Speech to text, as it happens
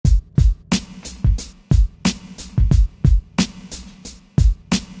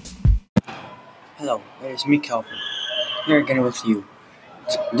Hello, it is me, Kelvin, here again with you.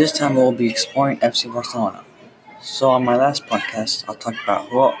 This time we'll be exploring FC Barcelona. So on my last podcast, I'll talk about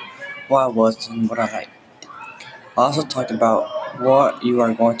who I was and what I like. I also talked about what you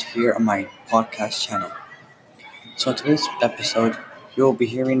are going to hear on my podcast channel. So in today's episode, you will be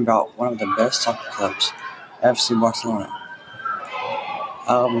hearing about one of the best soccer clubs, FC Barcelona.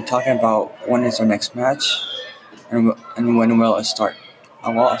 I'll be talking about when is their next match and when will it start.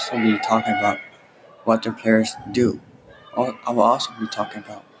 I will also be talking about what their players do. I will also be talking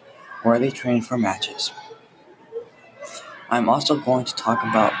about where they train for matches. I'm also going to talk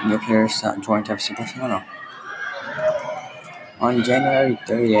about new players that joined FC Barcelona. On January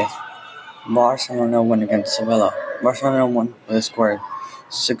 30th, Barcelona won against Sevilla. Barcelona won with a score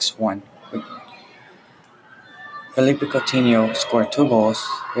 6-1. Felipe Coutinho scored 2 goals.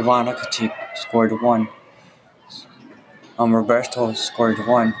 Ivan Rakitic scored 1. Roberto scored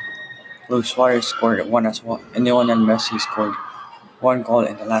 1. Luis Suarez scored 1 as well. And Lionel Messi scored 1 goal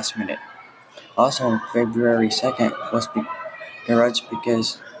in the last minute. Also on February 2nd was Gareth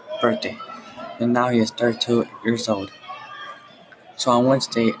Piqué's birthday, and now he is 32 years old. So on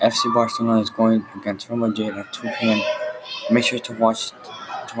Wednesday, FC Barcelona is going against Real Madrid at 2 p.m. Make sure to watch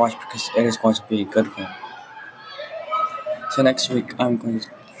because it is going to be a good game. So next week I'm going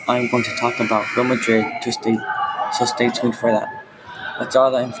to talk about Real Madrid so stay tuned for that. That's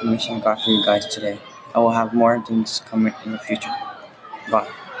all the information I got for you guys today. I will have more things coming in the future. Bye.